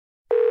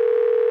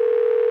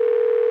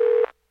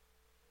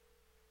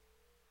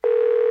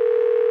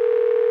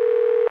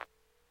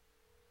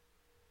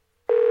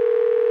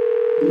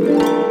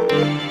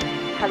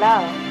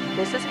Hello,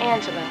 this is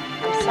Angela.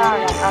 I'm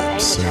sorry I'm unable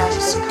to answer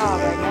this call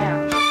right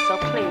now. So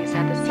please,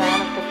 at the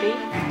sound of the beep,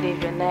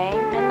 leave your name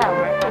and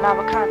number, and I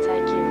will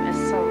contact you as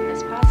soon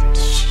as possible.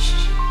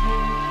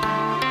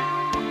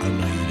 I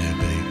know you there,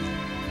 baby.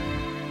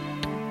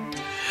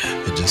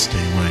 It just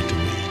ain't right the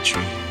way you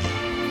treat me.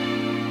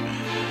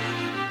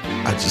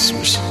 I just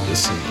wish you'd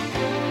listen,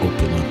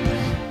 open up,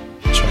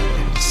 and try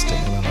to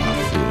understand how I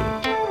feel.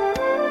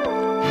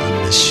 I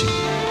miss you.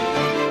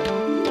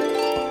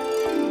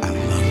 I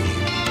love you.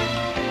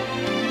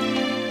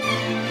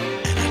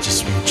 And I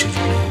just want you to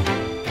know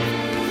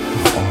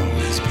I'll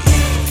always be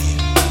here for you.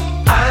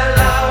 I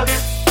love you.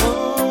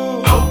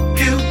 Hope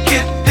you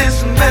get this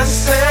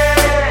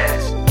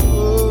message.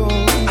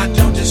 I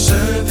don't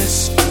deserve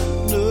this.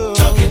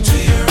 Talking to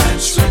your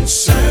answering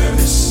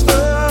service.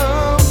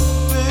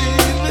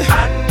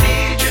 I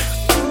need you.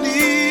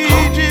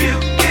 Hope you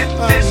get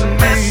this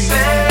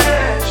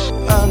message.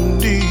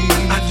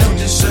 I don't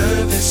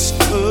deserve this.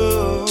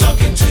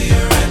 Talking to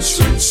your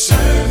answering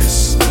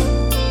service.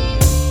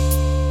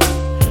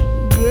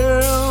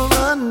 Girl,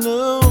 I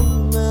know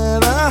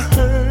that I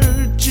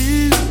hurt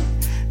you,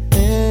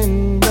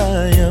 and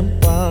I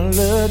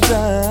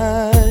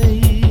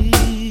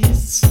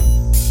apologize.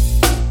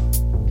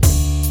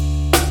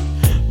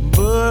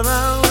 But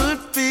I would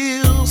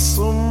feel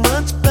so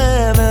much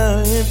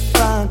better if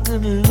I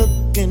could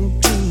look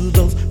into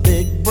those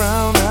big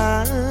brown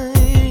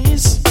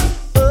eyes.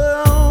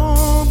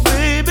 Oh,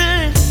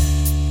 baby,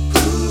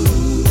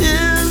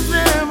 is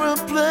there a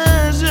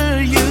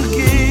pleasure you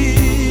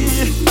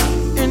get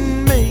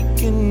in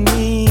making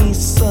me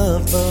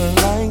suffer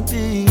like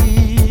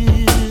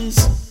this?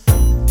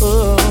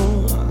 Oh,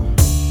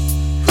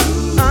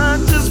 I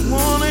just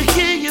wanna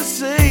hear you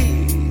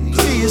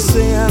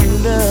say I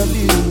love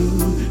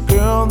you,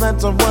 girl.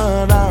 That's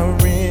what I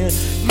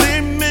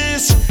really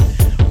miss.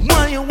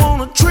 Why you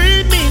wanna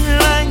treat me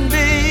like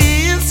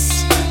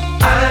this?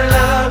 I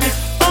love you.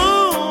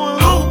 Oh,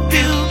 Hope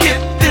you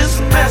get this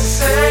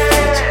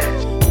message.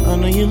 I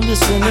know you're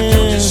listening. I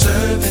don't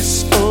deserve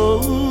this.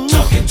 Oh,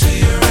 Talking to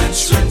your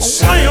answering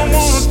service. why you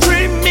wanna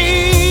treat me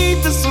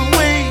this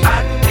way? I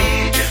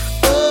need you.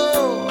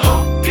 Oh,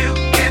 Hope you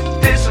get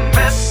this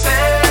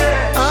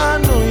message. I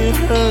know you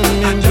hurt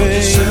me, I don't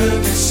babe.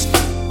 deserve this.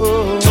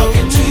 Oh,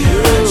 Talking to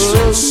your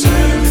answering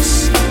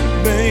service.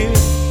 babe.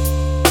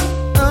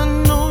 I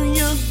know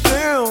your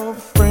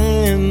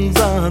girlfriends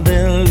are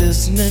there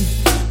listening,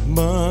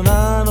 but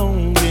I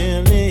don't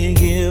really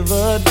give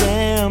a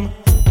damn.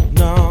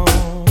 No.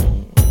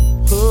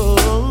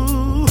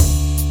 Oh,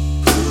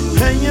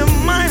 and you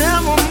might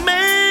have a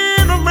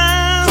man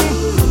around,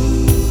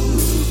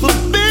 but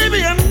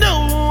baby, I know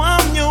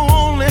I'm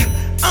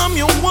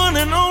your one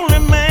and only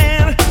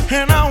man,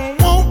 and I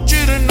want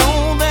you to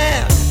know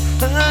that.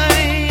 I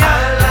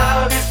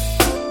love you.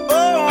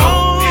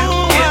 Hope you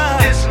get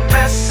this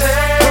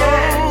message.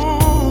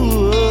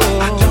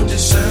 I don't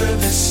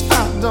deserve this. I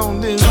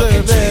don't Talking deserve to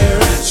your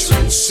that.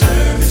 answering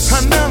service. I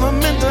never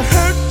meant to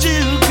hurt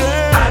you,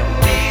 girl. I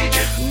need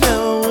you. No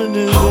one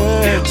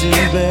Hope you deserves you,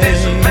 get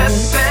this babe.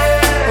 message.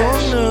 Oh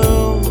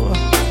no,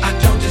 I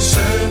don't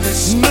deserve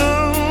this. no,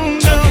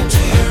 Talking no.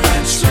 to your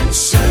answering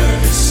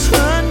service.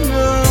 I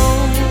know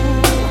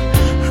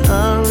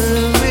I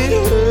really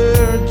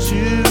hurt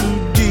you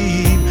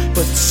deep,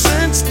 but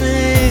since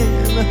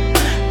then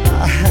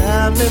I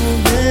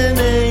haven't been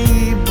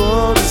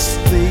able to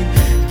sleep.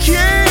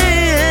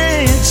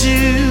 Can't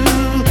you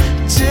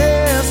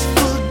just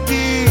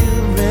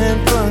forgive and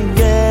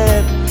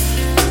forget?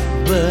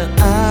 But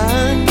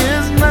I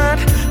guess not,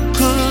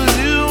 'cause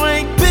you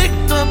ain't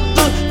picked up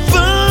the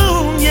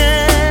phone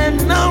yet.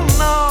 No,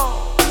 no.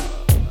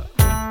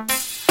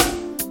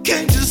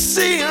 Can't you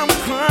see I'm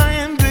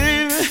crying,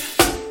 baby?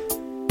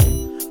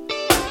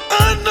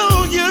 I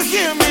know you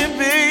hear me,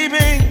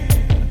 baby.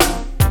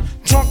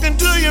 Talking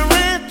to your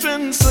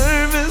answering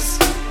service.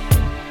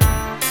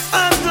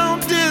 I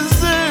don't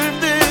deserve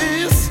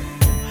this.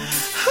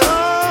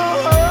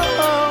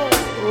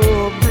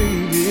 Oh,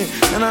 baby.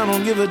 And I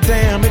don't give a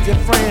damn if your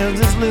friends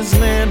is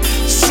listening.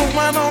 So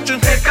why don't you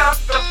Pick up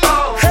the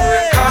phone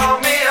Hey. and call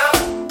me up.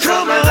 'Cause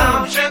Come on.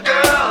 without you,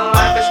 girl,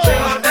 life is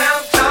too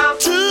damn tough.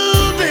 too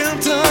damn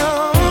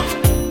tough?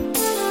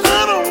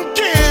 I don't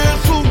care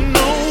who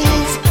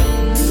knows.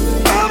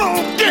 I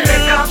don't Pick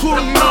care up who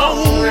the phone and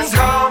knows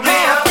call me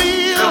how I up.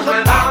 feel 'Cause about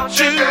without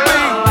you, you,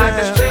 girl, life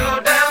is baby. too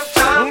damn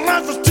tough.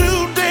 Life is too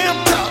damn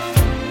tough.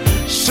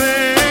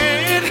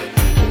 Said,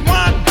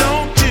 why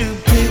don't you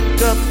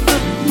pick up the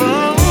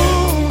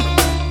phone?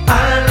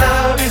 I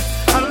love you.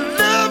 I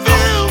love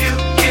Hope you. you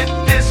get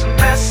this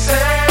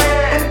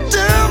message.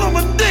 Down on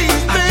my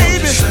knees, I don't baby.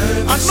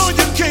 deserve I this. know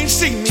you can't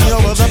see me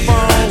over the Talking to your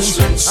phone,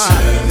 answering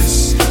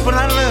service. but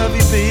I